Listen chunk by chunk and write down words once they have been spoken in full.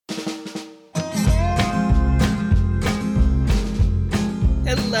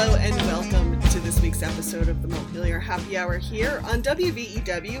Hello and welcome to this week's episode of the Montpelier Happy Hour here on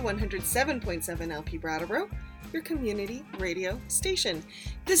WVEW 107.7 LP Brattleboro, your community radio station.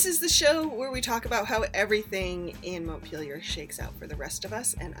 This is the show where we talk about how everything in Montpelier shakes out for the rest of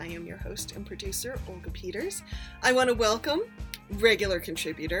us, and I am your host and producer, Olga Peters. I want to welcome regular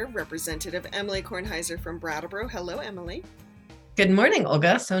contributor, Representative Emily Kornheiser from Brattleboro. Hello, Emily. Good morning,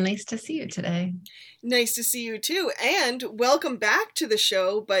 Olga. So nice to see you today. Nice to see you too. And welcome back to the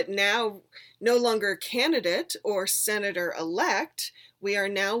show, but now no longer candidate or senator-elect. We are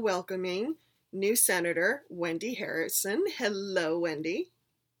now welcoming new Senator Wendy Harrison. Hello, Wendy.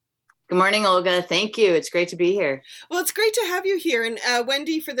 Good morning, Olga. Thank you. It's great to be here. Well, it's great to have you here. And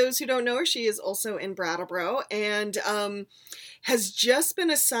Wendy, for those who don't know her, she is also in Brattleboro and has just been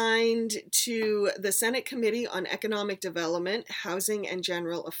assigned to the Senate Committee on Economic Development, Housing, and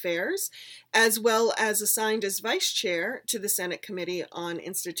General Affairs, as well as assigned as Vice Chair to the Senate Committee on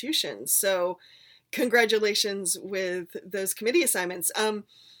Institutions. So congratulations with those committee assignments.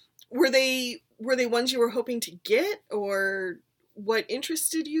 Were they ones you were hoping to get, or what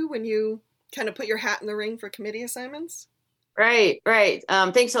interested you when you kind of put your hat in the ring for committee assignments? Right.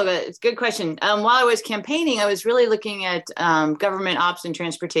 Thanks, Olga. It's a good question. While I was campaigning, I was really looking at government ops and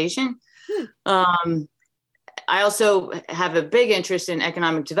transportation. I also have a big interest in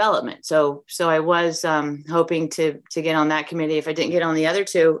economic development. So I was hoping to get on that committee if I didn't get on the other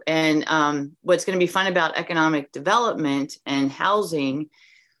two. And what's going to be fun about economic development and housing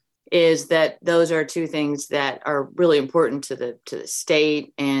is that those are two things that are really important to the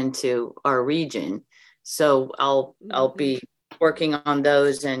state and to our region. So I'll be working on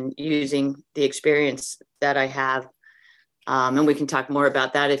those and using the experience that I have. And we can talk more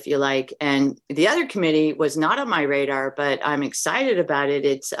about that if you like. And the other committee was not on my radar, but I'm excited about it.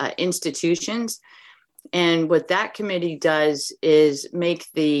 It's institutions. And what that committee does is make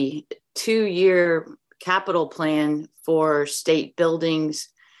the 2-year capital plan for state buildings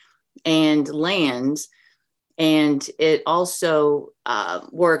and lands. And it also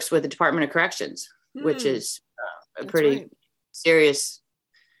works with the Department of Corrections, which is a pretty serious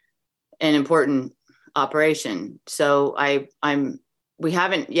and important operation. So we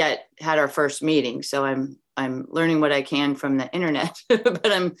haven't yet had our first meeting, so I'm learning what I can from the internet,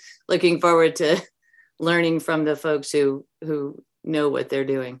 but I'm looking forward to learning from the folks who know what they're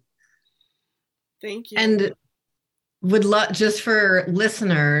doing. Thank you. And just for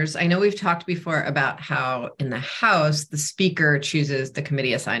listeners, I know we've talked before about how in the House, the Speaker chooses the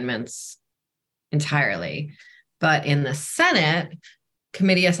committee assignments entirely. But in the Senate,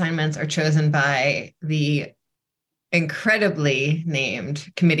 committee assignments are chosen by the incredibly named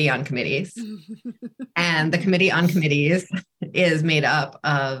Committee on Committees. And the Committee on Committees is made up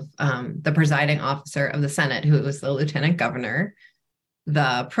of the presiding officer of the Senate, who is the Lieutenant Governor,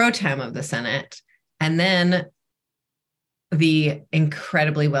 the pro tem of the Senate, and then the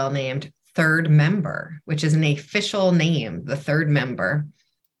incredibly well-named third member, which is an official name, the third member.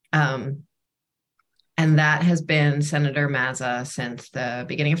 And that has been Senator Mazza since the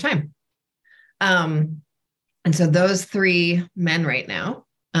beginning of time. And so those three men right now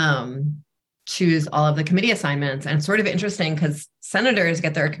choose all of the committee assignments. And it's sort of interesting because senators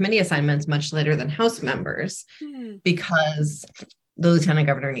get their committee assignments much later than House members because the lieutenant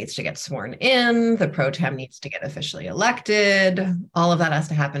governor needs to get sworn in, the pro tem needs to get officially elected. All of that has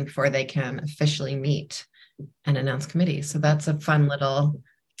to happen before they can officially meet and announce committees. So that's a fun little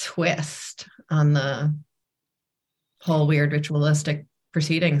twist on the whole weird ritualistic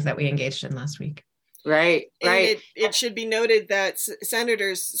proceedings that we engaged in last week. Right. It should be noted that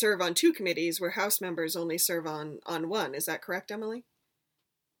senators serve on 2 committees where House members only serve on one. Is that correct, Emily?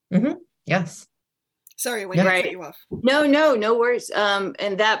 Mm-hmm. Yes. Sorry, when I cut you off. No worries.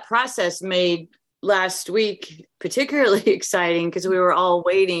 And that process made last week particularly exciting because we were all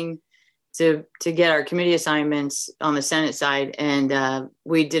waiting to get our committee assignments on the Senate side, and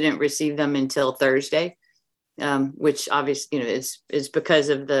we didn't receive them until Thursday, which obviously is because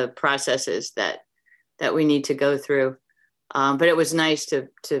of the processes that we need to go through. But it was nice to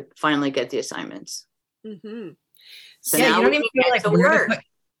finally get the assignments. Mm-hmm. So yeah, now you don't even feel like work.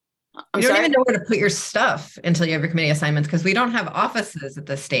 You don't even know where to put your stuff until you have your committee assignments because we don't have offices at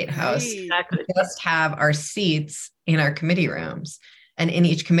the State House. Exactly. We just have our seats in our committee rooms. And in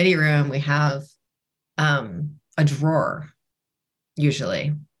each committee room, we have a drawer,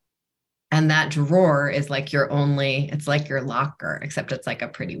 usually. And that drawer is like it's like your locker, except it's like a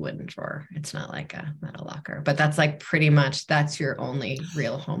pretty wooden drawer. It's not like a metal locker, but that's like that's your only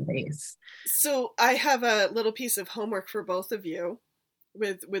real home base. So I have a little piece of homework for both of you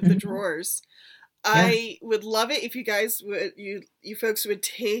with the drawers. I would love it if you guys would, you folks would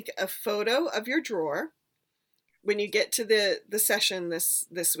take a photo of your drawer when you get to the session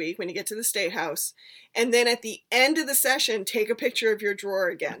this week, when you get to the State House, and then at the end of the session, take a picture of your drawer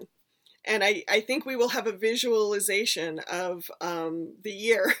again. And I think we will have a visualization of the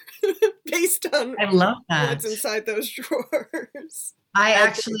year based on I love that. what's inside those drawers. I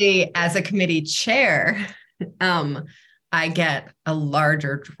actually, as a committee chair, I get a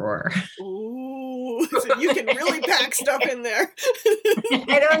larger drawer. Ooh, so you can really pack stuff in there.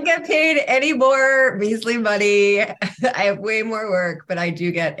 I don't get paid any more measly money. I have way more work, but I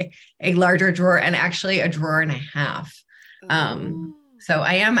do get a larger drawer, and actually a drawer and a half. So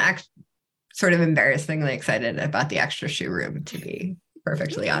I am sort of embarrassingly excited about the extra shoe room, to be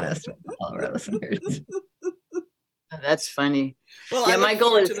perfectly honest with all of our listeners. That's funny. Well, yeah, my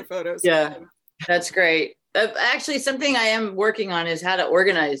goal is to the photos. Yeah, that's great. Actually, something I am working on is how to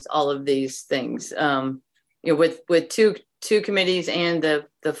organize all of these things. With two committees and the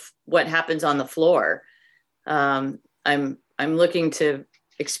what happens on the floor. I'm looking to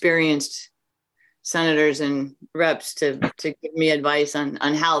experienced senators and reps to give me advice on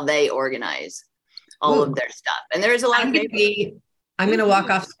how they organize all of their stuff. And there's a lot of maybe. I'm going to walk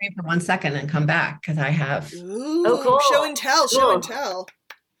off screen for 1 second and come back because I have. Ooh, oh, cool. Show and tell. Cool. Show and tell.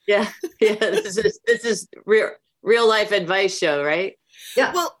 Yeah. This is real life advice show, right?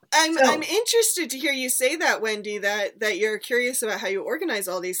 Yeah. Well, I'm interested to hear you say that, Wendy, that you're curious about how you organize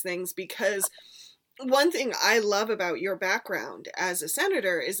all these things, because one thing I love about your background as a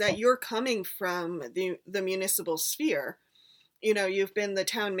senator is that you're coming from the municipal sphere. You know, you've been the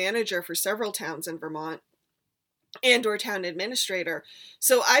town manager for several towns in Vermont, and or town administrator.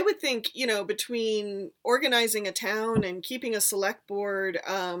 So I would think, between organizing a town and keeping a select board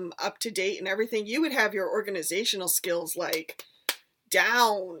up to date and everything, you would have your organizational skills like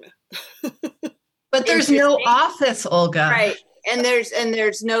down. But there's no office, Olga. Right. And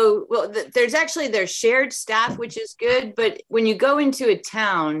there's no, well, there's shared staff, which is good. But when you go into a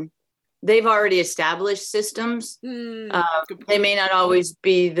town, they've already established systems. They may not always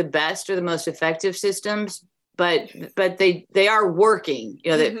be the best or the most effective systems, but they are working,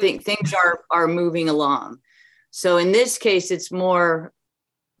 things are moving along. So in this case, it's more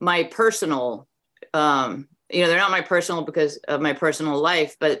my personal, they're not my personal because of my personal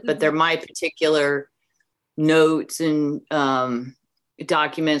life, but they're my particular notes and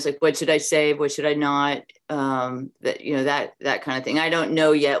documents, like what should I save, what should I not, that kind of thing. I don't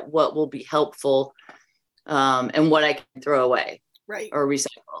know yet what will be helpful and what I can throw away, right, or recycle.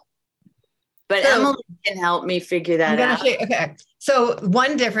 But Emily can help me figure that out. Okay. So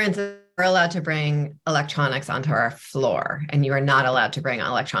one difference is we're allowed to bring electronics onto our floor, and you are not allowed to bring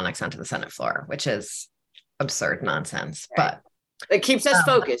electronics onto the Senate floor, which is absurd nonsense. Right. But it keeps us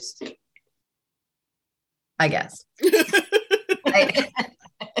focused. I guess.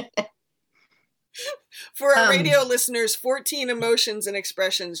 For our radio listeners, 14 emotions and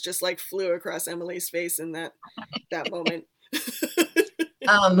expressions just like flew across Emily's face in that moment.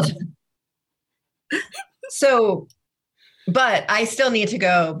 So, but I still need to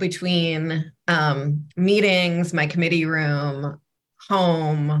go between meetings, my committee room,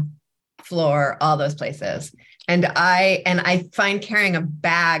 home, floor, all those places. And I find carrying a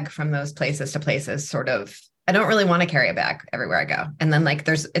bag from those places to places sort of, I don't really want to carry a bag everywhere I go. And then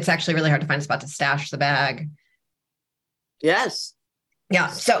it's actually really hard to find a spot to stash the bag. Yes. Yeah.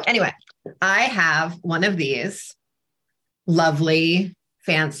 So anyway, I have one of these lovely,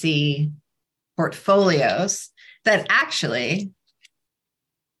 fancy portfolios that actually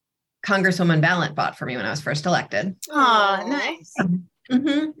Congresswoman Balint bought for me when I was first elected. Oh, nice.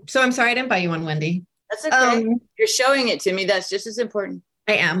 Mm-hmm. So I'm sorry I didn't buy you one, Wendy. That's okay. You're showing it to me. That's just as important.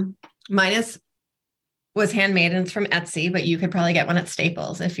 I am. Mine was handmade and it's from Etsy, but you could probably get one at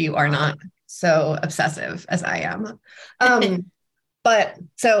Staples if you are not so obsessive as I am. But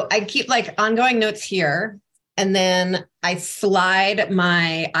so I keep like ongoing notes here. And then I slide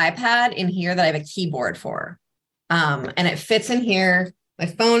my iPad in here that I have a keyboard for. And it fits in here. My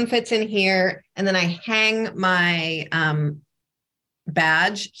phone fits in here. And then I hang my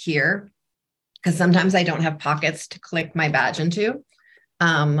badge here because sometimes I don't have pockets to click my badge into.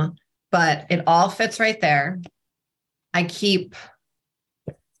 But it all fits right there. I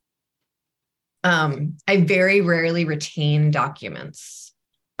very rarely retain documents.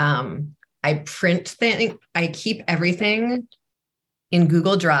 I print things. I keep everything in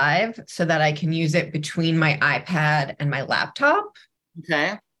Google Drive so that I can use it between my iPad and my laptop.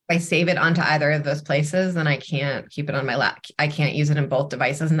 Okay. If I save it onto either of those places, then I can't keep it on my lap. I can't use it in both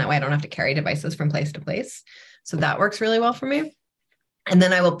devices, and that way I don't have to carry devices from place to place. So that works really well for me. And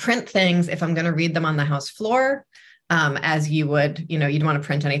then I will print things if I'm going to read them on the House floor, as you would, you'd want to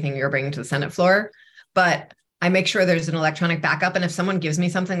print anything you're bringing to the Senate floor. But I make sure there's an electronic backup. And if someone gives me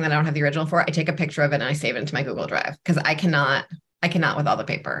something that I don't have the original for, I take a picture of it and I save it into my Google Drive, because I cannot with all the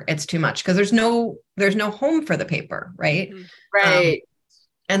paper. It's too much, because there's no home for the paper, right? Right.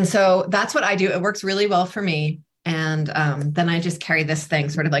 And so that's what I do. It works really well for me. And then I just carry this thing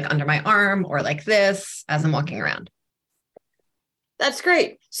sort of like under my arm or like this as I'm walking around. That's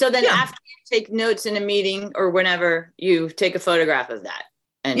great. So then after you take notes in a meeting or whenever, you take a photograph of that.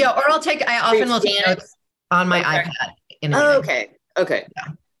 And or I often will take notes on my iPad. Okay.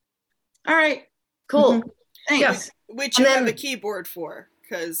 Yeah. All right. Cool. Mm-hmm. Thanks. Yeah. Which you have a keyboard for,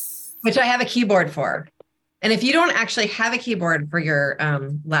 which I have a keyboard for. And if you don't actually have a keyboard for your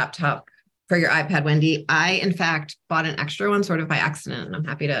laptop, for your iPad, Wendy, I, in fact, bought an extra one sort of by accident, and I'm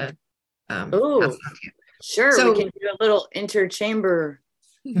happy to pass it on to you. Sure, so, we can do a little interchamber.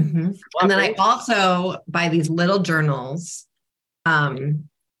 Mm-hmm. And then I also buy these little journals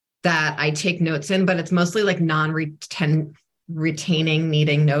that I take notes in, but it's mostly like retaining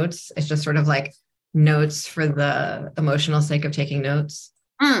needing notes. It's just sort of like notes for the emotional sake of taking notes.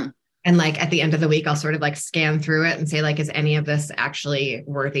 And like at the end of the week, I'll sort of like scan through it and say, like, is any of this actually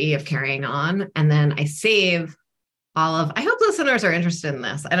worthy of carrying on? And then I save I hope listeners are interested in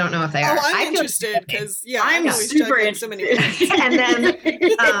this. I don't know if they are. I'm interested, because I'm super interested. So many and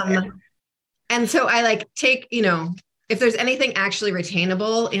then, and so I like take, if there's anything actually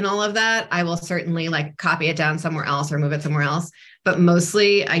retainable in all of that, I will certainly like copy it down somewhere else or move it somewhere else. But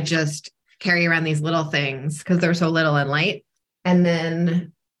mostly I just carry around these little things because they're so little and light. And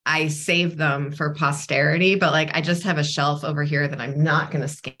then I save them for posterity, but like I just have a shelf over here that I'm not going to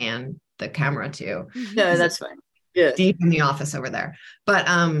scan the camera to. No, that's fine. Yeah. Deep in the office over there. But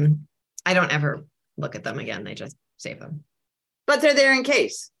I don't ever look at them again. I just save them. But they're there in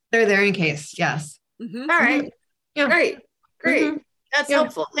case. They're there in case. Yes. Mm-hmm. All right. Yeah. Great. Mm-hmm. That's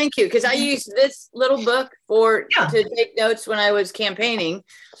helpful. Thank you. Because I used this little book to take notes when I was campaigning.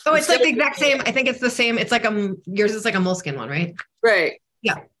 Oh, it's like the exact same. I think it's the same. It's like yours is like a Moleskine one, right? Right.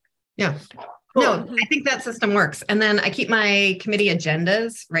 Yeah. Cool. No, I think that system works. And then I keep my committee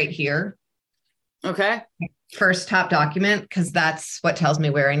agendas right here. Okay. First top document, because that's what tells me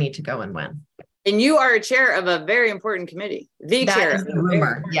where I need to go and when. And you are a chair of a very important committee. The chair. That is the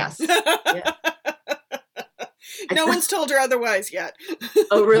rumor. Yes. No one's told her otherwise yet.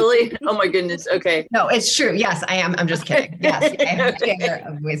 Oh, really? Oh my goodness. Okay. No, it's true. Yes, I am. I'm just kidding. Yes, I am chair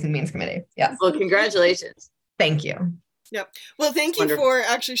of Ways and Means Committee. Yes. Well, congratulations. Thank you. Yep. Well, thank you for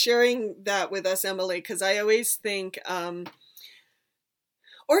actually sharing that with us, Emily, because I always think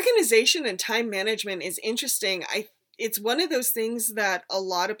organization and time management is interesting. It's one of those things that a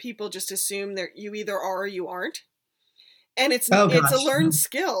lot of people just assume that you either are or you aren't. And it's a learned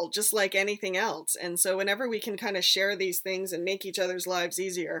skill, just like anything else. And so whenever we can kind of share these things and make each other's lives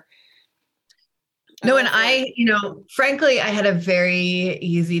easier. No, and frankly, I had a very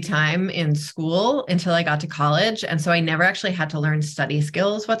easy time in school until I got to college. And so I never actually had to learn study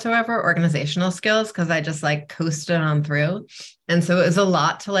skills whatsoever, organizational skills, because I just like coasted on through. And so it was a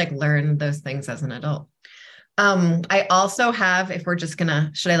lot to like learn those things as an adult. I also have, if we're just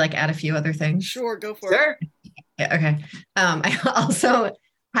should I like add a few other things? Sure, go for it. Yeah, okay. I also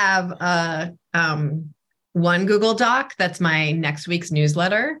have one Google Doc that's my next week's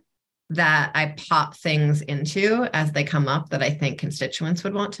newsletter that I pop things into as they come up that I think constituents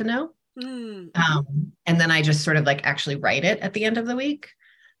would want to know. And then I just sort of like actually write it at the end of the week.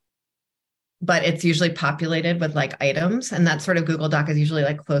 But it's usually populated with like items, and that sort of Google Doc is usually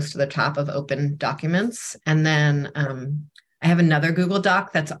like close to the top of open documents. And then I have another Google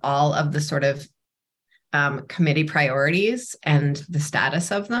Doc that's all of the sort of committee priorities and the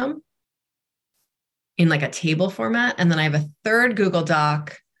status of them in like a table format. And then I have a third Google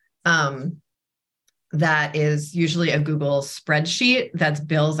Doc that is usually a Google spreadsheet that's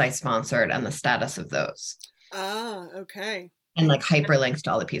bills I sponsored and the status of those. Ah, okay. And like hyperlinks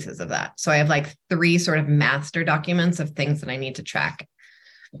to all the pieces of that. So I have like 3 sort of master documents of things that I need to track.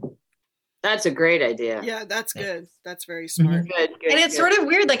 That's a great idea. Yeah, that's good. That's very smart. Good. And it's sort of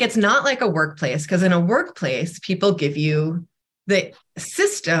weird. Like it's not like a workplace, because in a workplace, people give you the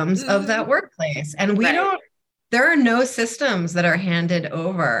systems of that workplace. And there are no systems that are handed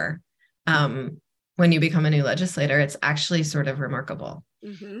over when you become a new legislator. It's actually sort of remarkable.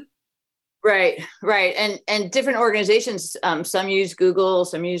 Mm-hmm. Right. And different organizations, some use Google,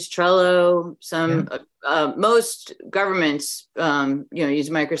 some use Trello, most governments, use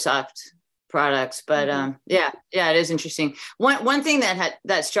Microsoft products, but it is interesting. One thing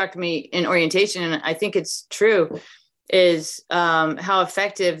that struck me in orientation, and I think it's true, is how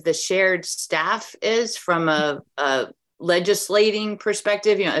effective the shared staff is from a legislating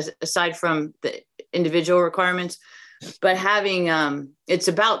perspective, aside from the individual requirements, but having it's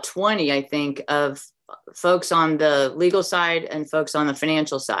about 20, I think, of folks on the legal side and folks on the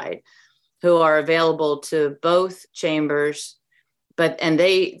financial side who are available to both chambers, and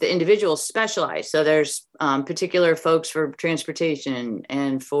the individuals specialize. So there's particular folks for transportation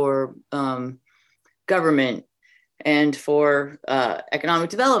and for government and for economic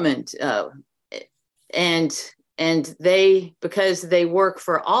development, and they, because they work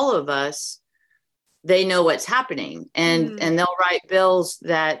for all of us, they know what's happening, and they'll write bills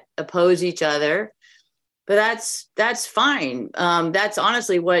that oppose each other. But that's fine. That's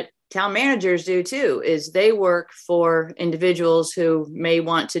honestly what town managers do too, is they work for individuals who may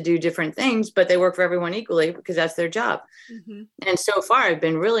want to do different things, but they work for everyone equally because that's their job. And so far, I've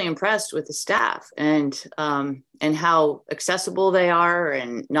been really impressed with the staff and how accessible they are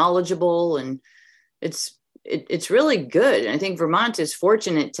and knowledgeable, and it's really good. And I think Vermont is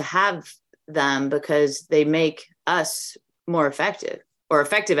fortunate to have them because they make us more effective, or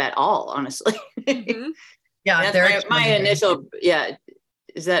effective at all, honestly. Yeah, that's my initial. Yeah.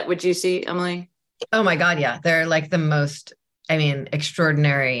 Is that what you see, Emily? Oh my God. Yeah. They're like the most,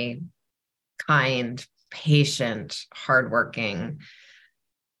 extraordinary, kind, patient, hardworking,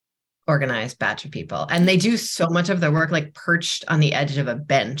 organized batch of people. And they do so much of their work, like perched on the edge of a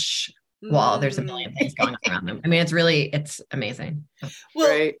bench while there's a million things going on around them. It's amazing. Well,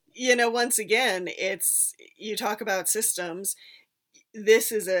 right. Once again, you talk about systems.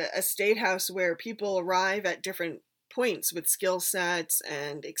 This is a state house where people arrive at different points with skill sets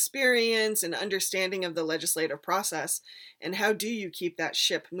and experience and understanding of the legislative process. And how do you keep that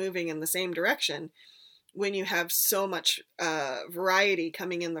ship moving in the same direction when you have so much variety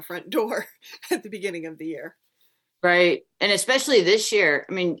coming in the front door at the beginning of the year? Right. And especially this year,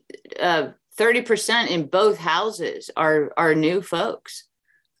 30% in both houses are new folks.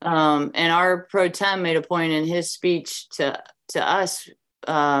 And our pro tem made a point in his speech to us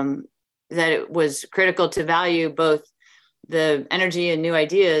that it was critical to value both the energy and new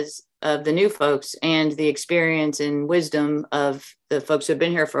ideas of the new folks and the experience and wisdom of the folks who have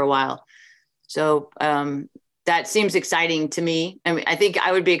been here for a while. So that seems exciting to me. I think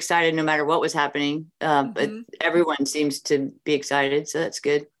I would be excited no matter what was happening, but everyone seems to be excited. So that's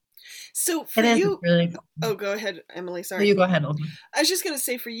good. So for you, really... Oh, go ahead, Emily. Sorry. You go ahead. I was just going to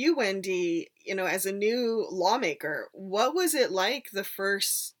say, for you, Wendy, as a new lawmaker, what was it like the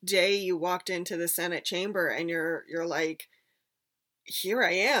first day you walked into the Senate chamber and you're like, here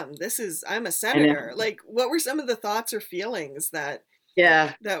I am. I'm a senator. Like, what were some of the thoughts or feelings that?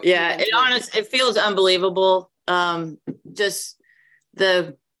 Yeah. It feels unbelievable. Just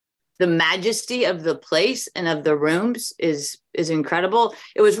the majesty of the place and of the rooms is incredible.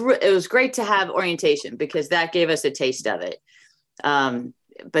 It was great to have orientation because that gave us a taste of it.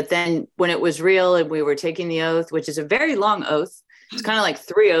 But then when it was real and we were taking the oath, which is a very long oath, it's kind of like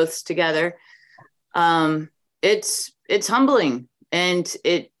 3 oaths together. It's humbling, and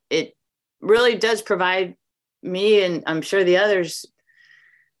it really does provide me, and I'm sure the others,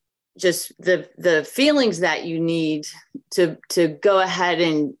 just the feelings that you need to go ahead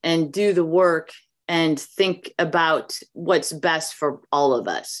and do the work and think about what's best for all of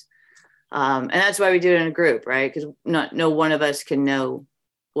us. And that's why we do it in a group, right? Because no one of us can know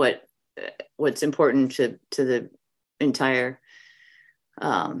what's important to the entire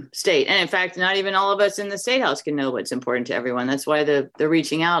state. And in fact, not even all of us in the state house can know what's important to everyone. That's why the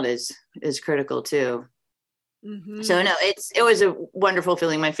reaching out is critical too. So no, it was a wonderful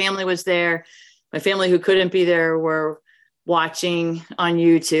feeling. My family was there. My family who couldn't be there were watching on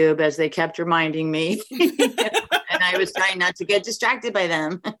YouTube as they kept reminding me. And I was trying not to get distracted by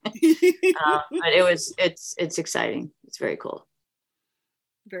them. But it's exciting. It's very cool.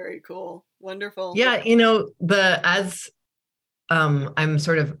 Very cool. Wonderful. Yeah. I'm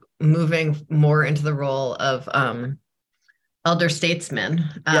sort of moving more into the role of elder statesman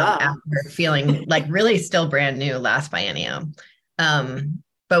after feeling like really still brand new last biennium.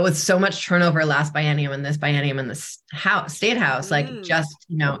 But with so much turnover last biennium and this biennium in the state house, like just,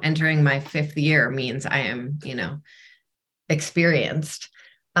 entering my 5th year means I am, experienced.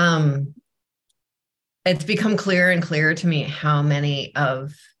 It's become clearer and clearer to me how many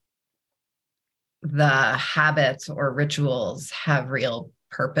of the habits or rituals have real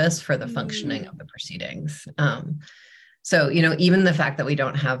purpose for the functioning of the proceedings. So, even the fact that we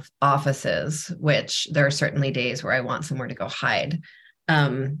don't have offices, which there are certainly days where I want somewhere to go hide,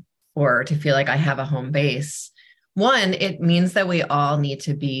 or to feel like I have a home base. One, it means that we all need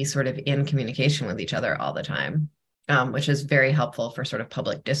to be sort of in communication with each other all the time. which is very helpful for sort of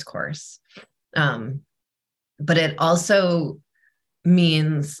public discourse. But it also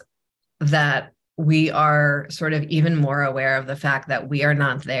means that we are sort of even more aware of the fact that we are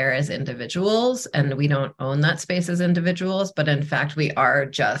not there as individuals and we don't own that space as individuals, but in fact, we are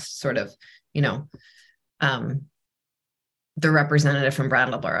just sort of, the representative from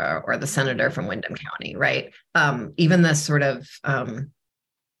Brattleboro or the senator from Windham County, right? Even this sort of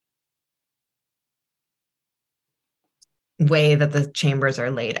way that the chambers are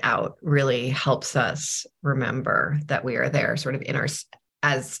laid out really helps us remember that we are there sort of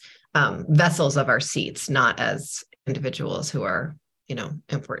as vessels of our seats, not as individuals who are,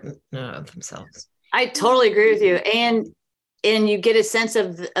 important in and of themselves. I totally agree with you. And you get a sense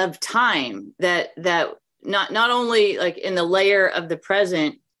of time that not only like in the layer of the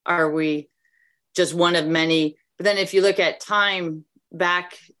present are we just one of many, but then if you look at time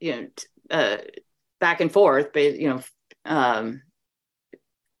back, back and forth,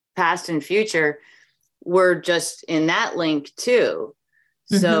 past and future, we're just in that link too.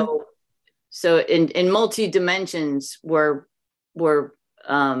 Mm-hmm. So in multi dimensions, we're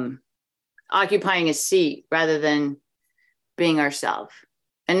occupying a seat rather than being ourselves,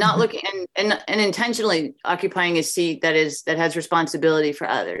 and not mm-hmm. looking and intentionally occupying a seat that has responsibility for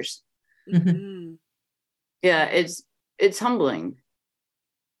others. Mm-hmm. Yeah, it's humbling.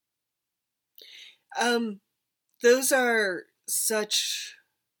 Those are such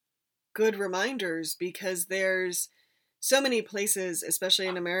good reminders, because there's so many places, especially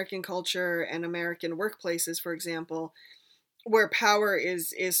in American culture and American workplaces, for example, where power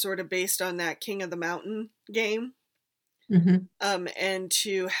is sort of based on that king of the mountain game. Mm-hmm. And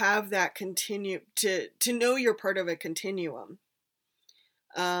to have that continue, to know you're part of a continuum,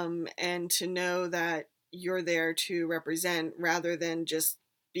 and to know that you're there to represent rather than just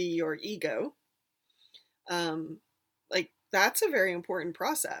be your ego. That's a very important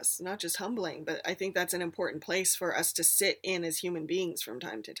process, not just humbling, but I think that's an important place for us to sit in as human beings from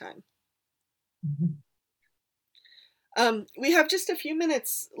time to time. Mm-hmm. We have just a few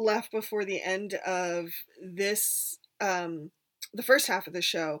minutes left before the end of this, the first half of the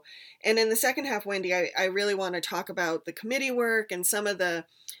show. And in the second half, Wendy, I really want to talk about the committee work and some of the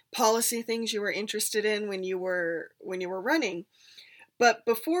policy things you were interested in when you were running. But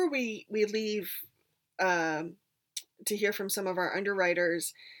before we leave, to hear from some of our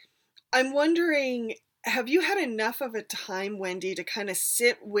underwriters, I'm wondering, have you had enough of a time, Wendy, to kind of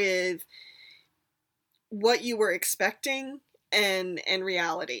sit with what you were expecting and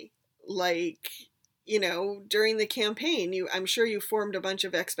reality? Like, during the campaign, I'm sure you formed a bunch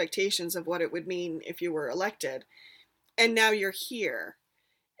of expectations of what it would mean if you were elected, and now you're here.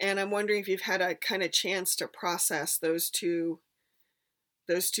 And I'm wondering if you've had a kind of chance to process those two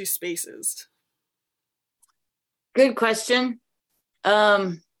spaces. Good question.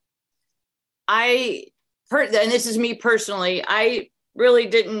 And this is me personally, I really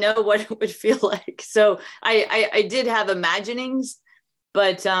didn't know what it would feel like. So I did have imaginings,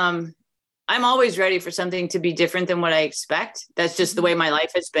 but I'm always ready for something to be different than what I expect. That's just the way my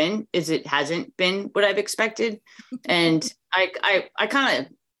life has been, it hasn't been what I've expected. And I kind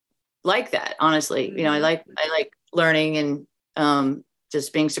of like that, honestly. I like learning and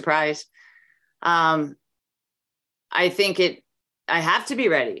just being surprised. I think I have to be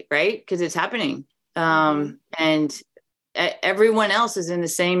ready, right? Because it's happening. And everyone else is in the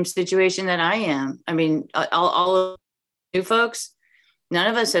same situation that I am. I mean, all of the new folks, none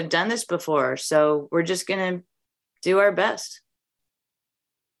of us have done this before. So we're just going to do our best.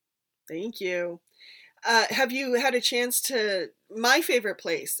 Thank you. Have you had a chance my favorite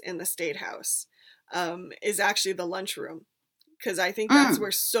place in the State House is actually the lunchroom, because I think that's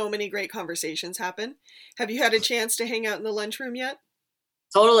where so many great conversations happen. Have you had a chance to hang out in the lunchroom yet?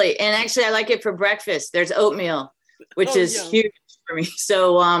 Totally. And actually, I like it for breakfast. There's oatmeal, which is huge for me.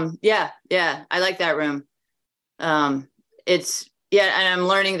 So, yeah, I like that room. And I'm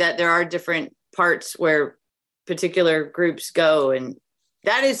learning that there are different parts where particular groups go. And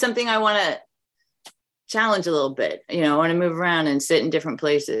that is something I want to challenge a little bit. I want to move around and sit in different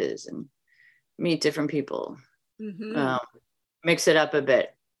places and meet different people. Mm-hmm. Mix it up a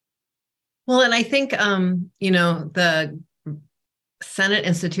bit. Well, and I think, the Senate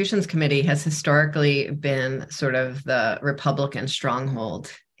Institutions Committee has historically been sort of the Republican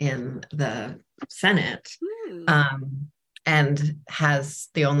stronghold in the Senate, and has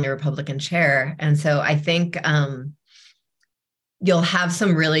the only Republican chair. And so I think you'll have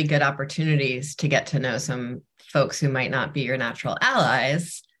some really good opportunities to get to know some folks who might not be your natural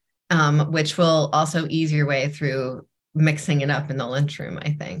allies, which will also ease your way through mixing it up in the lunchroom,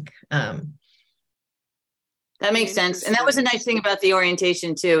 I think. That makes sense. And that was a nice thing about the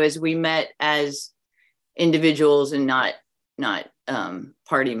orientation too, is we met as individuals and not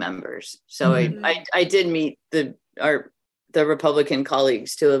party members. So I did meet the Republican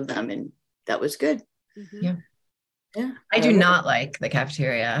colleagues, 2 of them, and that was good. Yeah. I do not like the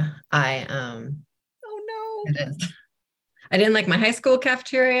cafeteria. Oh no. It is. I didn't like my high school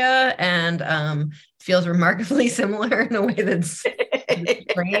cafeteria, and feels remarkably similar in a way that's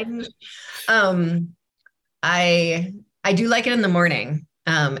strange. I do like it in the morning.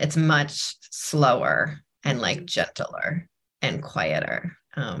 It's much slower and like gentler and quieter.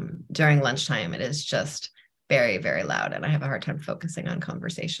 During lunchtime, it is just very, very loud, and I have a hard time focusing on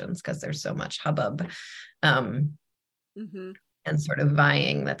conversations because there's so much hubbub and sort of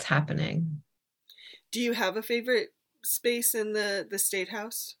vying that's happening. Do you have a favorite space in the State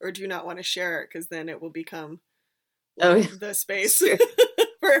House, or do you not want to share it because then it will become the space?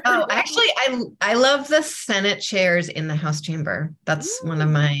 Actually, I love the Senate chairs in the House chamber. That's one of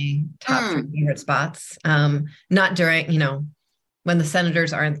my top 3 favorite spots. Not during, when the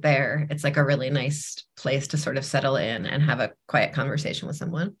senators aren't there, it's like a really nice place to sort of settle in and have a quiet conversation with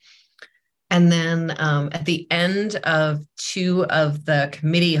someone. And then at the end of 2 of the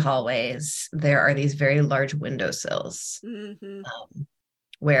committee hallways, there are these very large windowsills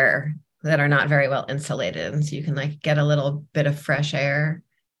that are not very well insulated. And so you can like get a little bit of fresh air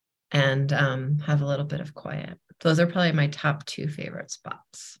and have a little bit of quiet. Those are probably my top 2 favorite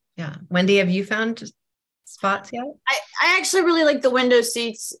spots. Yeah. Wendy, have you found spots yet? I actually really like the window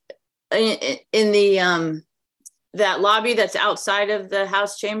seats in the that lobby that's outside of the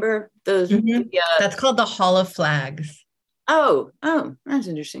House chamber. Those that's called the Hall of Flags. Oh, that's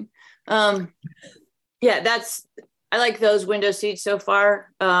interesting. I like those window seats so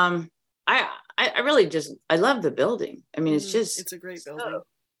far. I really I love the building. I mean, it's a great building. So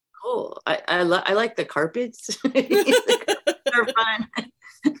cool. I like the carpets. They're fun.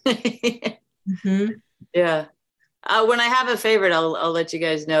 Yeah. When I have a favorite, I'll let you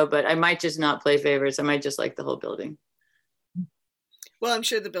guys know, but I might just not play favorites. I might just like the whole building. Well, I'm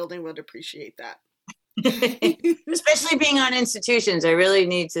sure the building would appreciate that. Especially being on institutions, I really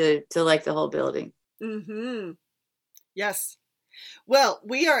need to like the whole building. Yes. Well,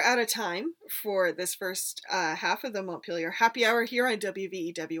 we are out of time for this first half of the Montpelier Happy Hour here on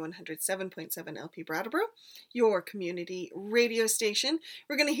WVEW 107.7 LP Brattleboro, your community radio station.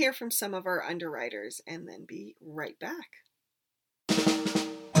 We're going to hear from some of our underwriters and then be right back.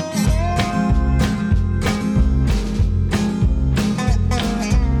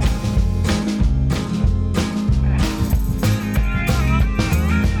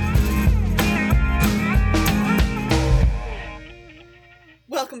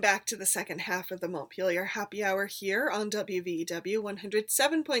 Welcome back to the second half of the Montpelier Happy Hour here on WVEW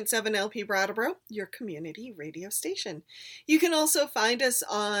 107.7 LP Brattleboro, your community radio station. You can also find us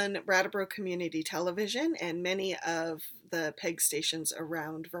on Brattleboro Community Television and many of the PEG stations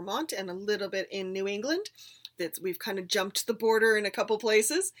around Vermont and a little bit in New England. We've kind of jumped the border in a couple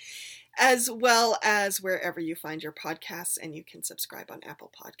places, as well as wherever you find your podcasts, and you can subscribe on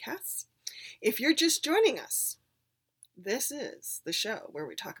Apple Podcasts. If you're just joining us, this is the show where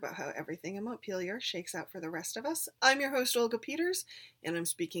we talk about how everything in Montpelier shakes out for the rest of us. I'm your host, Olga Peters, and I'm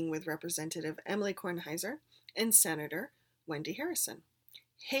speaking with Representative Emily Kornheiser and Senator Wendy Harrison.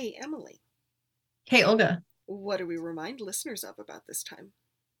 Hey, Emily. Hey, Olga. What do we remind listeners of about this time?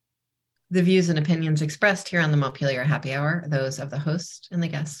 The views and opinions expressed here on the Montpelier Happy Hour are those of the host and the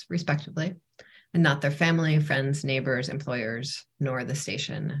guests, respectively, and not their family, friends, neighbors, employers, nor the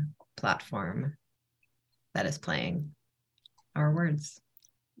station platform that is playing our words.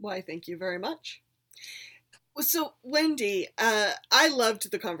 Why, thank you very much. So, Wendy, I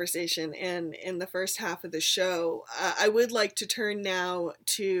loved the conversation and in the first half of the show. I would like to turn now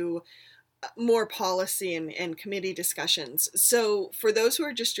to more policy and committee discussions. So, for those who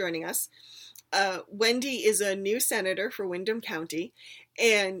are just joining us, Wendy is a new senator for Windham County,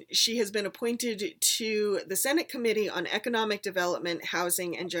 and she has been appointed to the Senate Committee on Economic Development,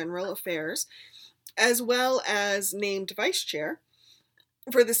 Housing, and General Affairs, as well as named vice chair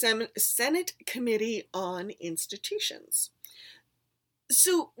for the Senate Committee on Institutions.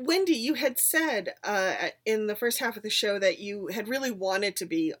 So, Wendy, you had said in the first half of the show that you had really wanted to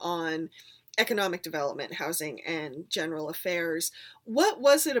be on economic development, housing, and general affairs. What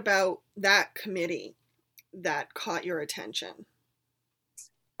was it about that committee that caught your attention?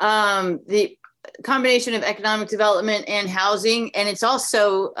 The combination of economic development and housing, and it's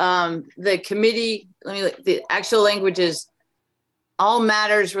also the committee. The actual language is all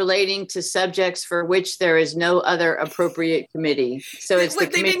matters relating to subjects for which there is no other appropriate committee. So it's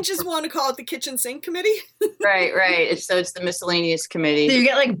what, they didn't just want to call it the kitchen sink committee? Right. It's the miscellaneous committee. So you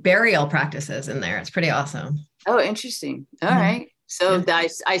get like burial practices in there. It's pretty awesome. Oh, interesting. All right. So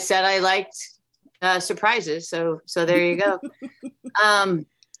I said I liked surprises. So there you go.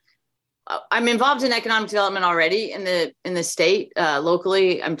 I'm involved in economic development already in the state.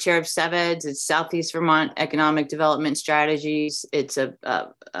 Locally, I'm chair of SEVEDS. It's Southeast Vermont Economic Development Strategies. It's a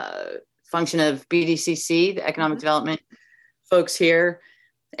function of BDCC, the economic development folks here.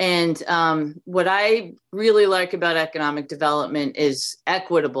 And what I really like about economic development is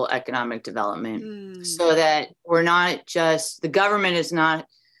equitable economic development, so that we're not just, the government is not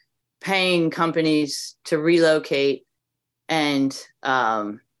paying companies to relocate and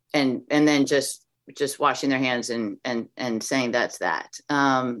then just washing their hands and saying that's that.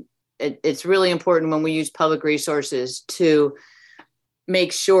 It's really important when we use public resources to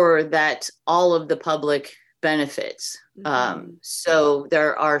make sure that all of the public benefits. So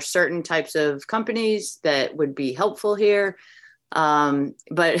there are certain types of companies that would be helpful here.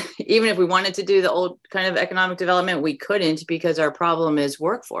 But even if we wanted to do the old kind of economic development, we couldn't, because our problem is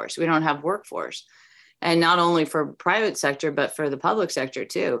workforce. We don't have workforce. And not only for private sector, but for the public sector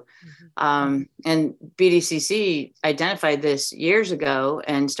too. And BDCC identified this years ago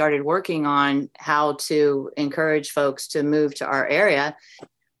and started working on how to encourage folks to move to our area.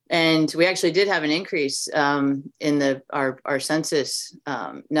 And we actually did have an increase in our census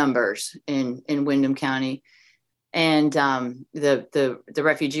numbers in Windham County. And the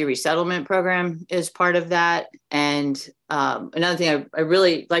refugee resettlement program is part of that. And another thing I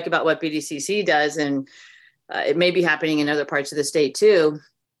really like about what BDCC does, and it may be happening in other parts of the state too,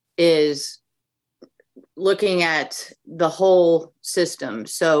 is looking at the whole system.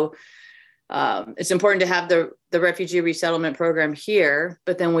 So it's important to have the refugee resettlement program here,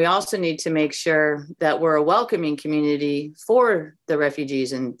 but then we also need to make sure that we're a welcoming community for the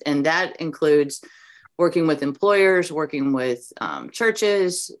refugees. And that includes working with employers, working with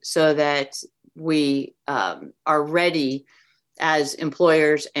churches, so that we are ready as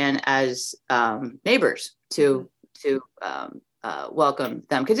employers and as neighbors to welcome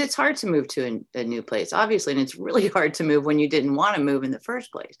them. Because it's hard to move to a new place, obviously, and it's really hard to move when you didn't want to move in the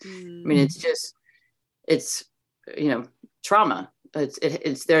first place. I mean, it's trauma.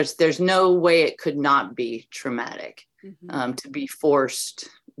 There's no way it could not be traumatic to be forced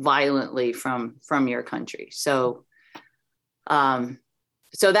violently from your country. So that's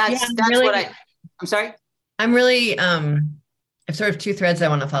really, what I'm sorry. I'm really I have sort of two threads I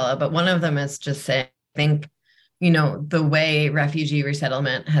want to follow, but one of them is just saying, I think, the way refugee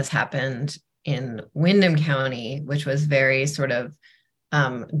resettlement has happened in Windham County, which was very sort of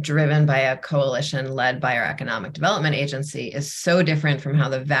driven by a coalition led by our economic development agency, is so different from how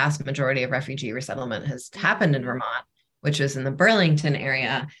the vast majority of refugee resettlement has happened in Vermont, which is in the Burlington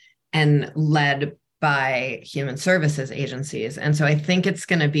area and led by human services agencies. And so I think it's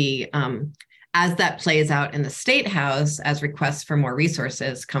going to be, as that plays out in the State House, as requests for more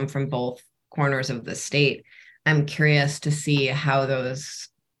resources come from both corners of the state, I'm curious to see how those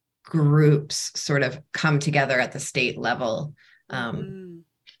groups sort of come together at the state level to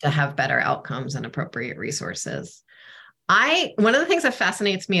have better outcomes and appropriate resources. One of the things that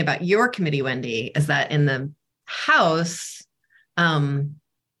fascinates me about your committee, Wendy, is that in the House, the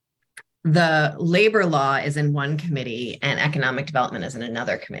labor law is in one committee and economic development is in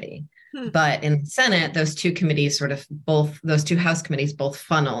another committee. But in the Senate, those two House committees both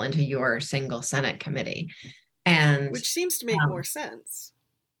funnel into your single Senate committee. And which seems to make more sense.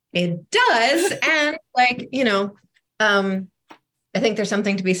 It does. And I think there's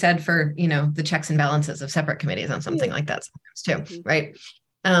something to be said for, the checks and balances of separate committees on something like that sometimes too, right?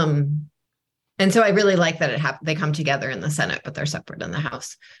 And so I really like that they come together in the Senate, but they're separate in the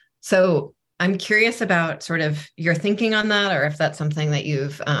House. So I'm curious about sort of your thinking on that, or if that's something that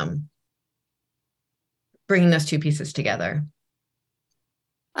you've bringing those two pieces together.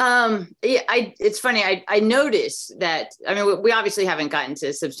 It's funny. I noticed that, we obviously haven't gotten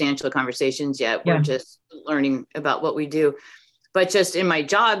to substantial conversations yet. We're just learning about what we do, but just in my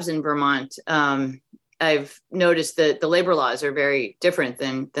jobs in Vermont, I've noticed that the labor laws are very different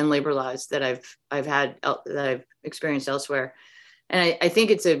than labor laws that I've experienced elsewhere. And I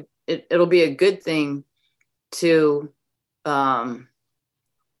think it'll be a good thing to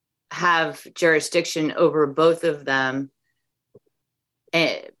have jurisdiction over both of them,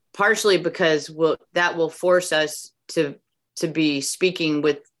 and partially because that will force us to be speaking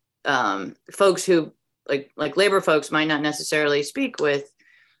with folks who like labor folks might not necessarily speak with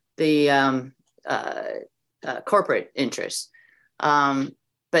the corporate interests.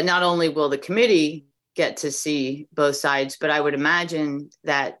 But not only will the committee get to see both sides, but I would imagine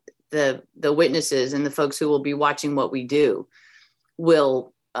that the witnesses and the folks who will be watching what we do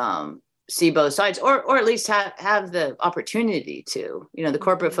will see both sides, or at least have the opportunity to. The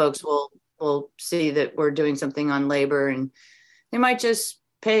corporate folks will see that we're doing something on labor, and they might just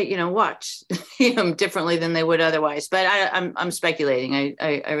watch differently than they would otherwise. But I'm speculating.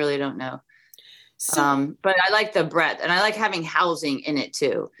 I really don't know. But I like the breadth, and I like having housing in it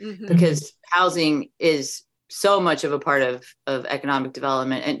too, because housing is so much of a part of economic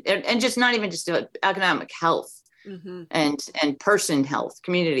development, and just not even just economic health, and person health,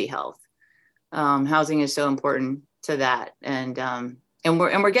 community health. Housing is so important to that, and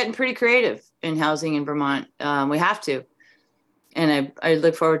we're getting pretty creative in housing in Vermont. We have to, and I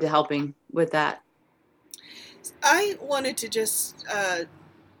look forward to helping with that. I wanted to just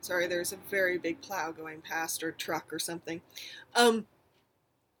sorry, there's a very big plow going past, or truck or something.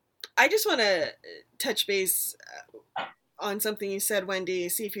 I just want to touch base on something you said, Wendy,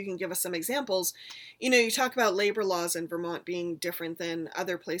 see if you can give us some examples. You talk about labor laws in Vermont being different than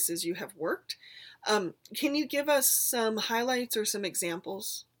other places you have worked. Can you give us some highlights or some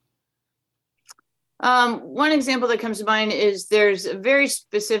examples? One example that comes to mind is there's a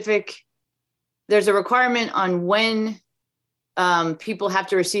requirement on when people have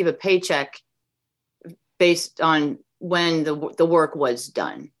to receive a paycheck based on when the work was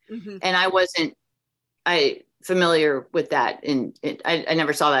done. And I wasn't familiar with that. I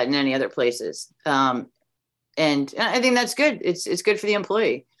never saw that in any other places. And I think that's good. It's good for the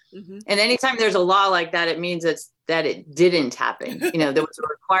employee. And anytime there's a law like that, it means that it didn't happen. There was a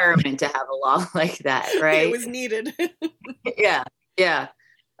requirement to have a law like that, right? It was needed. Yeah.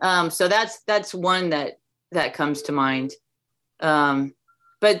 So that's one that comes to mind.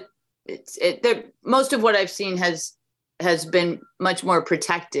 But most of what I've seen has been much more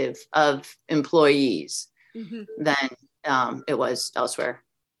protective of employees than it was elsewhere.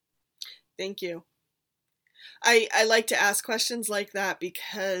 Thank you. I like to ask questions like that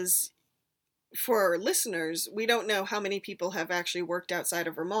because for our listeners, we don't know how many people have actually worked outside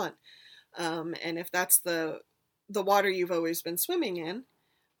of Vermont. And if that's the water you've always been swimming in,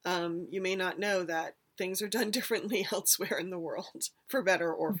 you may not know that things are done differently elsewhere in the world, for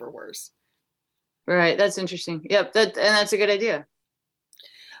better or for worse. Right. That's interesting. Yep. That's a good idea.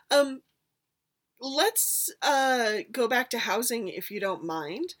 Let's go back to housing, if you don't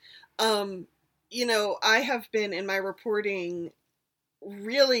mind. I have been in my reporting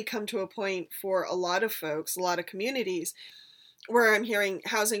really come to a point for a lot of folks, a lot of communities, where I'm hearing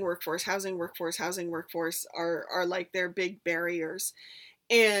housing workforce are like their big barriers.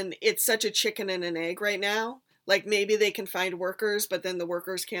 And it's such a chicken and an egg right now. Like maybe they can find workers, but then the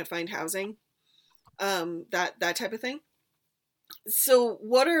workers can't find housing. That type of thing. So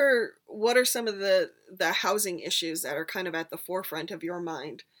what are some of the housing issues that are kind of at the forefront of your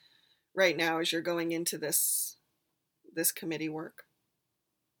mind right now as you're going into this committee work?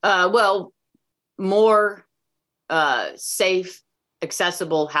 Well, more safe,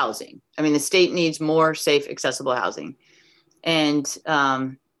 accessible housing. I mean, the state needs more safe, accessible housing. And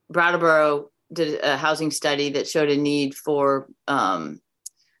Brattleboro did a housing study that showed a need for,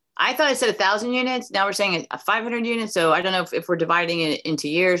 I thought I said 1,000 units. Now we're saying 500 units. So I don't know if we're dividing it into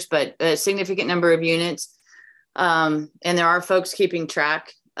years, but a significant number of units. And there are folks keeping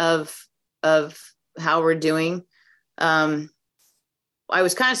track of how we're doing. I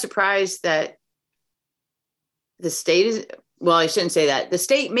was kind of surprised that the state is, well, I shouldn't say that. The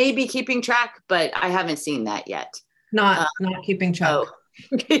state may be keeping track, but I haven't seen that yet. Not keeping track.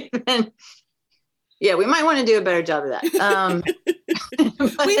 Oh. Yeah, we might want to do a better job of that.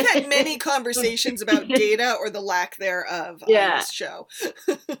 We've had many conversations about data or the lack thereof on this show.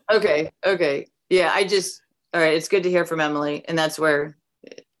 Okay. Yeah, all right, it's good to hear from Emily. And that's where,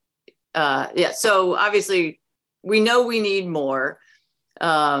 so obviously we know we need more.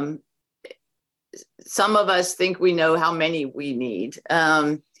 Some of us think we know how many we need.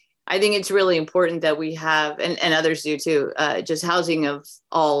 I think it's really important that we have, and others do too, just housing of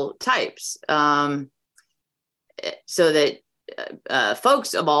all types, so that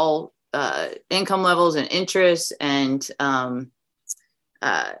folks of all income levels and interests and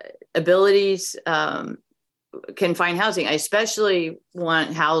abilities can find housing. I especially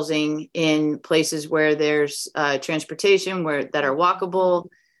want housing in places where there's transportation, that are walkable,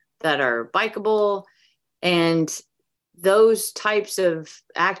 that are bikeable, and those types of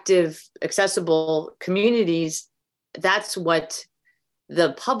active, accessible communities. That's what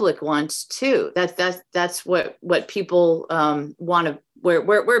the public wants too. That's what people want to,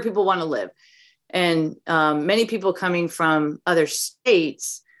 where people want to live. And many people coming from other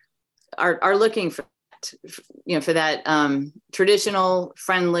states are looking for that traditional,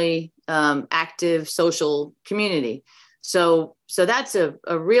 friendly, active social community. So that's a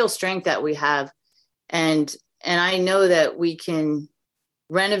real strength that we have. And I know that we can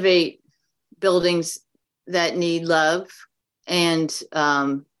renovate buildings that need love and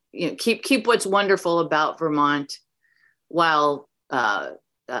keep what's wonderful about Vermont while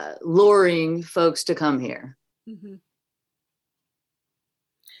luring folks to come here. Mm-hmm.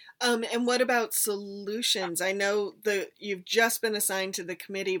 And what about solutions? I know that you've just been assigned to the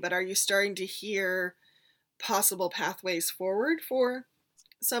committee, but are you starting to hear possible pathways forward for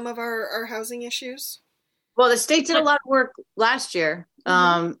some of our housing issues? Well, the state did a lot of work last year,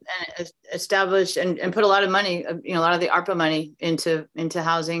 and established and put a lot of money, a lot of the ARPA money into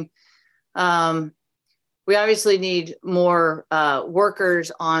housing. We obviously need more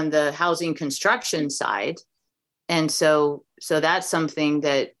workers on the housing construction side, and so that's something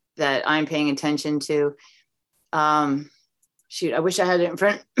that I'm paying attention to. I wish I had it in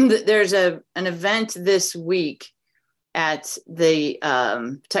front. There's an event this week at the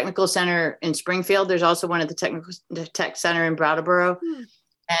Technical Center in Springfield. There's also one at the Tech Center in Brattleboro.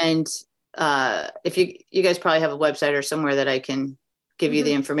 And if you guys probably have a website or somewhere that I can give you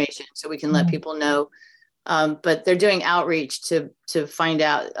the information so we can let people know. But they're doing outreach to find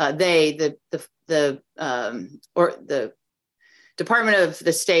out the Department of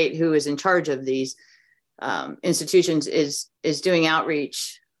the state who is in charge of these institutions is doing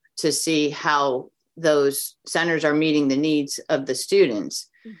outreach to see how those centers are meeting the needs of the students.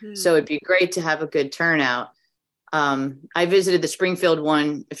 So it'd be great to have a good turnout. I visited the Springfield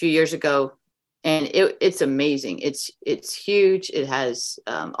one a few years ago, and it's amazing. It's huge. It has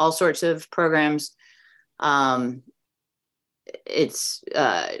all sorts of programs. It'd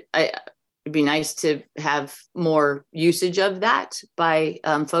be nice to have more usage of that by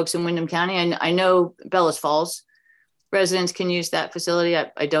folks in Windham County. And I know Bellows Falls residents can use that facility.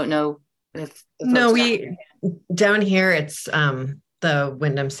 I don't know if no, down here it's the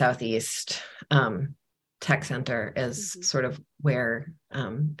Windham Southeast Tech Center is sort of where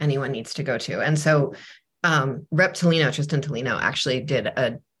anyone needs to go to. And so Rep. Tolino, Tristan Tolino, actually did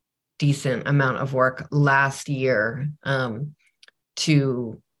a decent amount of work last year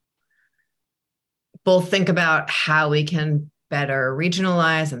to both think about how we can better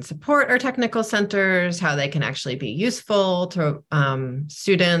regionalize and support our technical centers, how they can actually be useful to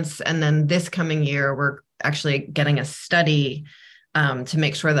students. And then this coming year, we're actually getting a study to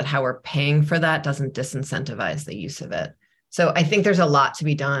make sure that how we're paying for that doesn't disincentivize the use of it. So I think there's a lot to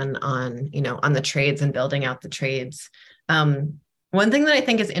be done on the trades and building out the trades. One thing that I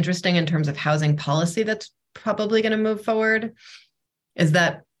think is interesting in terms of housing policy that's probably going to move forward is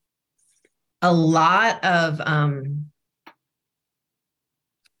that a lot of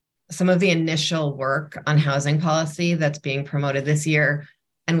some of the initial work on housing policy that's being promoted this year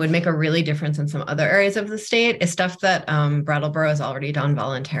and would make a really difference in some other areas of the state is stuff that Brattleboro has already done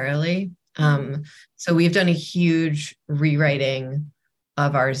voluntarily. So we've done a huge rewriting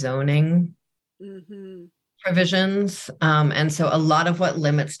of our zoning provisions. And so a lot of what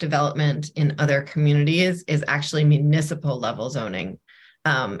limits development in other communities is actually municipal level zoning,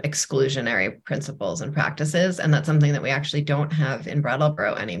 exclusionary principles and practices. And that's something that we actually don't have in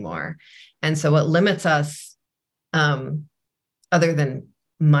Brattleboro anymore. And so what limits us, other than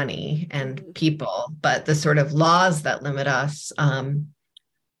money and people, but the sort of laws that limit us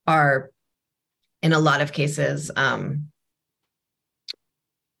are in a lot of cases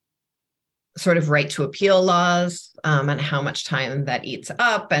sort of right to appeal laws and how much time that eats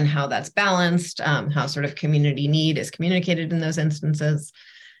up and how that's balanced, how sort of community need is communicated in those instances,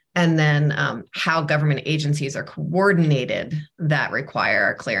 and then how government agencies are coordinated that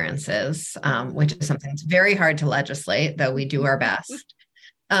require clearances, which is something that's very hard to legislate, though we do our best.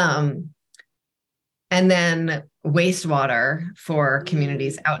 And then wastewater for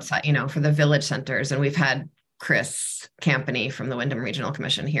communities outside, for the village centers. And we've had Chris Campany from the Windham Regional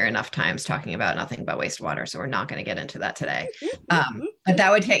Commission here enough times talking about nothing but wastewater. So we're not going to get into that today. But that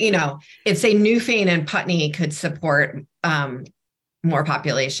would take, if say Newfane and Putney could support more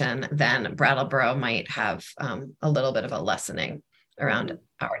population, then Brattleboro might have a little bit of a lessening around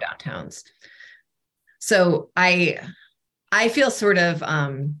our downtowns. So I feel sort of,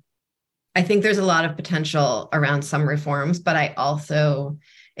 I think there's a lot of potential around some reforms, but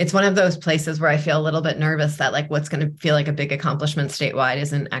it's one of those places where I feel a little bit nervous that like what's going to feel like a big accomplishment statewide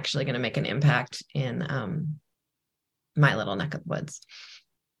isn't actually going to make an impact in my little neck of the woods.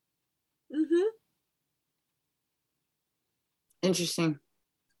 Interesting.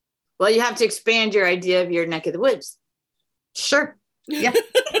 Well, you have to expand your idea of your neck of the woods. Sure. Yeah.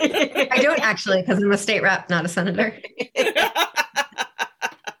 I don't actually, because I'm a state rep, not a senator.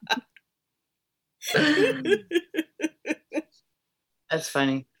 That's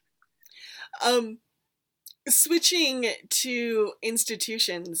funny. Switching to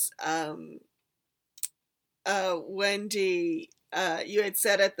institutions, Wendy, you had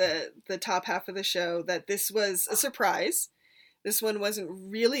said at the top half of the show that this was a surprise. This one wasn't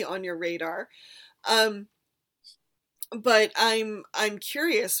really on your radar. But I'm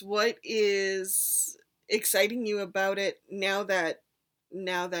curious, what is exciting you about it now that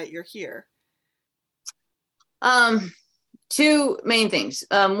you're here? Two main things.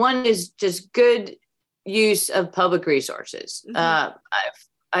 One is just good use of public resources. Mm-hmm.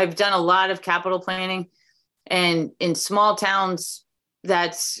 I've done a lot of capital planning, and in small towns,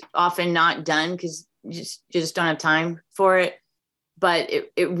 that's often not done because you just don't have time for it. But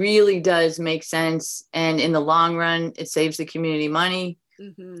it really does make sense. And in the long run, it saves the community money,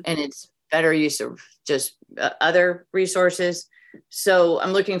 mm-hmm. and it's better use of just other resources. So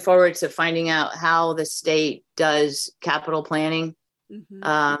I'm looking forward to finding out how the state does capital planning.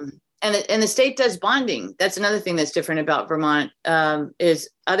 Mm-hmm. And the state does bonding. That's another thing that's different about Vermont, is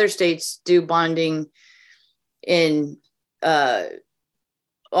other states do bonding in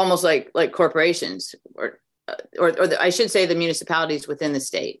almost like corporations, or I should say the municipalities within the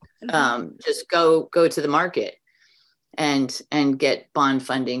state. Mm-hmm. Just go to the market and get bond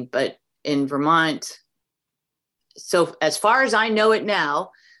funding. But in Vermont, so as far as I know it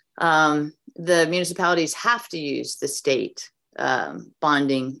now, the municipalities have to use the state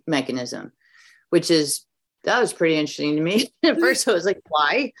bonding mechanism, that was pretty interesting to me. At first I was like,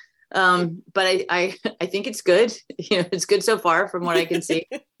 why? But I think it's good. It's good so far from what I can see.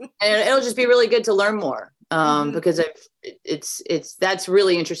 And it'll just be really good to learn more. Mm-hmm. Because that's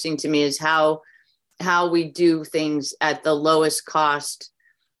really interesting to me, is how we do things at the lowest cost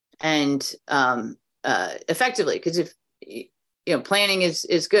and effectively. Because if planning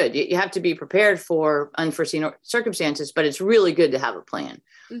is good, you have to be prepared for unforeseen circumstances, but it's really good to have a plan,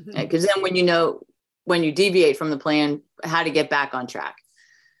 because then when you deviate from the plan, how to get back on track.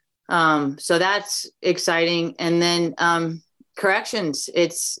 So that's exciting. And then corrections,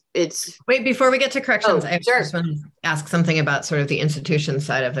 it's wait, before we get to corrections, I sure. just want to ask something about sort of the institution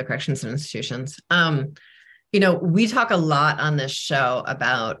side of the corrections and institutions. We talk a lot on this show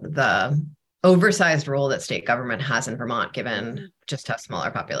about the oversized role that state government has in Vermont, given just how small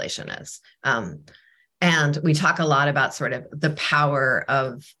our population is. And we talk a lot about sort of the power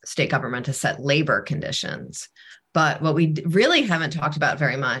of state government to set labor conditions. But what we really haven't talked about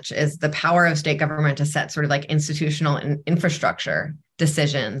very much is the power of state government to set sort of like institutional and infrastructure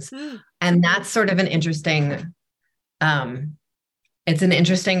decisions. And that's sort of an interesting, it's an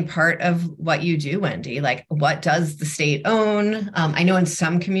interesting part of what you do, Wendy. Like, what does the state own? I know in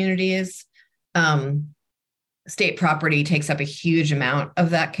some communities, state property takes up a huge amount of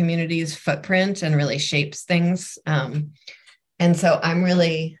that community's footprint and really shapes things. And so I'm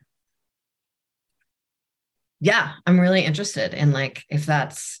really interested in, like, if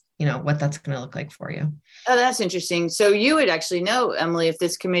that's, what that's going to look like for you. Oh, that's interesting. So you would actually know, Emily, if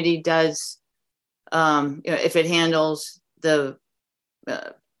this committee does, if it handles the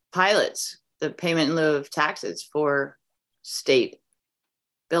pilots, the payment in lieu of taxes for state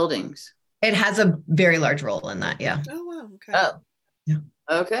buildings. It has a very large role in that. Yeah. Oh, wow. Okay. Oh, yeah.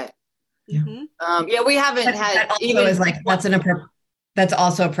 Okay. Yeah. We haven't had even is like, that's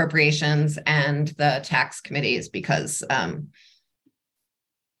also appropriations and the tax committees, because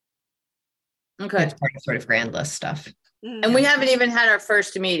it's part of sort of grand list stuff. And we haven't even had our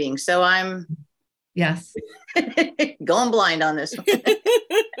first meeting, so I'm going blind on this one.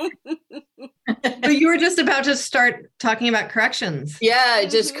 But you were just about to start talking about corrections. Yeah,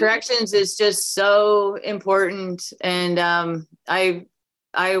 just corrections is just so important, and I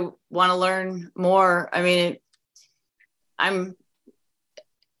want to learn more. I mean, I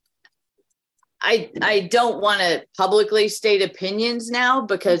don't want to publicly state opinions now,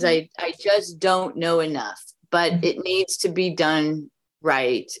 because I just don't know enough, but it needs to be done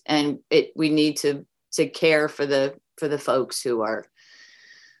right. And we need to care for the folks who are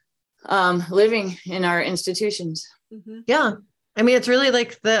living in our institutions. Yeah. I mean, it's really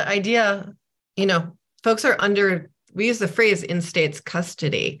like the idea, folks are we use the phrase in state's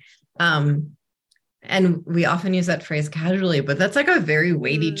custody. And we often use that phrase casually, but that's like a very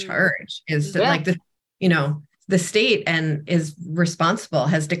weighty charge, is that like the state is responsible,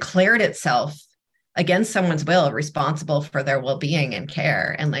 has declared itself against someone's will responsible for their well-being and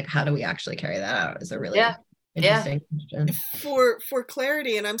care. And like, how do we actually carry that out is a really Interesting question. For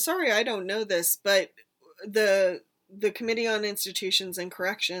clarity, and I'm sorry I don't know this, but the Committee on Institutions and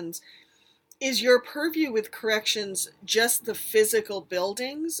Corrections, is your purview with corrections just the physical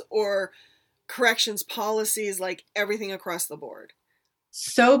buildings, or corrections policies, like everything across the board?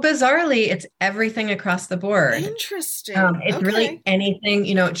 So bizarrely, it's everything across the board. Interesting. It's really anything,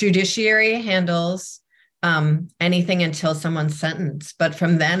 judiciary handles anything until someone's sentenced. But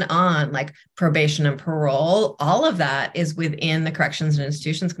from then on, like probation and parole, all of that is within the Corrections and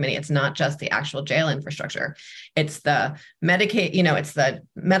Institutions Committee. It's not just the actual jail infrastructure. It's the Medicaid, it's the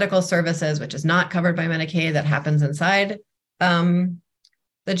medical services, which is not covered by Medicaid, that happens inside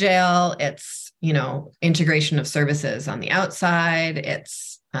the jail. It's, integration of services on the outside.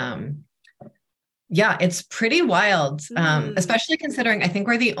 It's, it's pretty wild, especially considering I think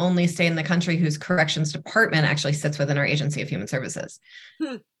we're the only state in the country whose corrections department actually sits within our Agency of Human Services.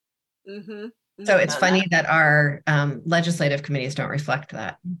 Mm-hmm. So it's funny that our legislative committees don't reflect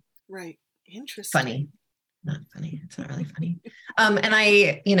that. Right. Interesting. Funny. Not funny. It's not really funny. And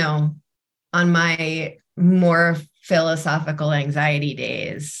I, on my more philosophical anxiety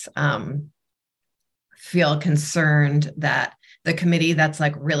days, feel concerned that the committee that's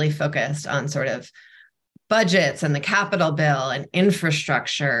like really focused on sort of budgets and the capital bill and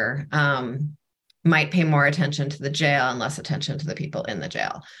infrastructure might pay more attention to the jail and less attention to the people in the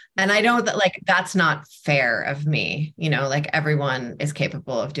jail. And I know that that's not fair of me, everyone is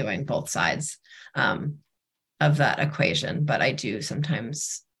capable of doing both sides of that equation, but I do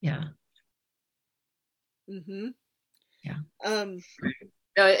sometimes, Mm-hmm. Yeah.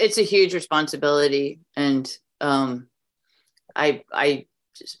 No, it's a huge responsibility, and I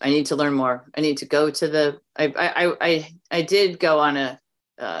need to learn more. I need to go to I did go on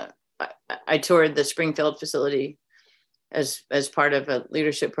I toured the Springfield facility as part of a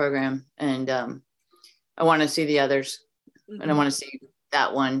leadership program, and I want to see the others, and I want to see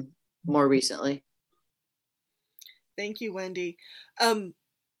that one more recently. Thank you, Wendy.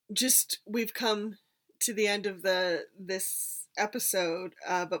 We've come to the end of this episode,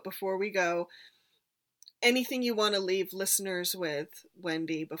 but before we go, anything you want to leave listeners with,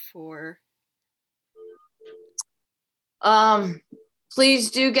 Wendy, before? Please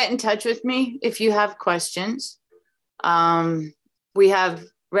do get in touch with me if you have questions. We have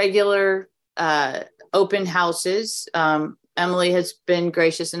regular open houses. Emily has been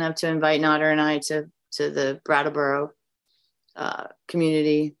gracious enough to invite Nader and I to the Brattleboro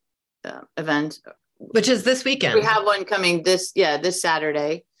community event, which is this weekend. We have one coming this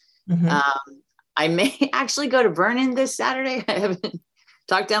Saturday. Mm-hmm. I may actually go to Vernon this Saturday. I haven't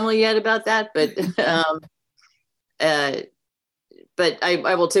talked to Emily yet about that, but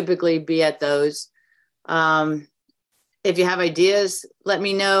I will typically be at those. If you have ideas, let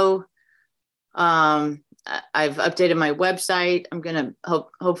me know. I've updated my website. I'm going to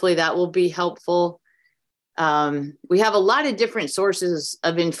hopefully that will be helpful. We have a lot of different sources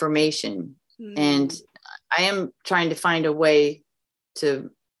of information, and I am trying to find a way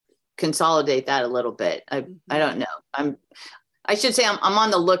to consolidate that a little bit. I don't know. I should say I'm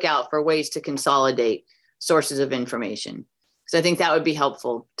on the lookout for ways to consolidate sources of information, because I think that would be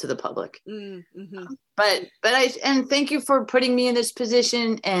helpful to the public. Mm-hmm. But thank you for putting me in this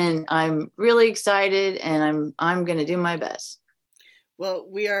position, and I'm really excited, and I'm going to do my best. Well,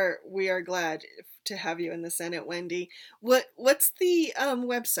 we are glad to have you in the Senate, Wendy. What's the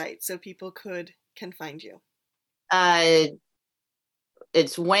website so people can find you?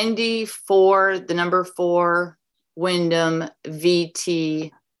 It's Wendy 4 Windham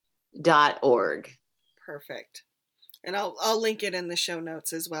VT.org. Perfect. And I'll link it in the show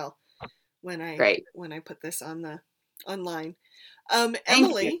notes as well when I put this online.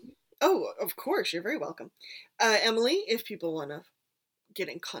 Emily. Oh, of course, you're very welcome. Emily, if people want to get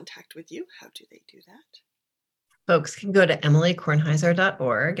in contact with you, how do they do that? Folks can go to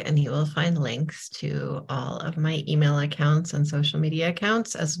emilykornheiser.org, and you will find links to all of my email accounts and social media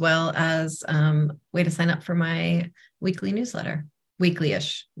accounts, as well as way to sign up for my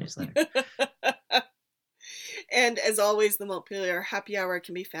weekly-ish newsletter. And as always, the Montpelier Happy Hour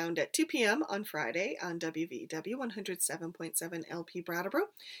can be found at 2 p.m. on Friday on WVW 107.7 LP Brattleboro,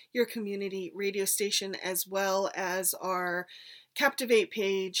 your community radio station, as well as our Captivate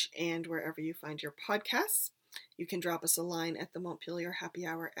page and wherever you find your podcasts. You can drop us a line at the Montpelier Happy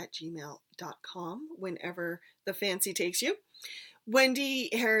Hour at gmail.com whenever the fancy takes you. Wendy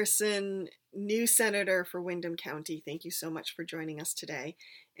Harrison, new senator for Windham County, thank you so much for joining us today.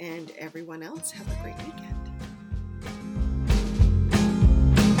 And everyone else, have a great weekend.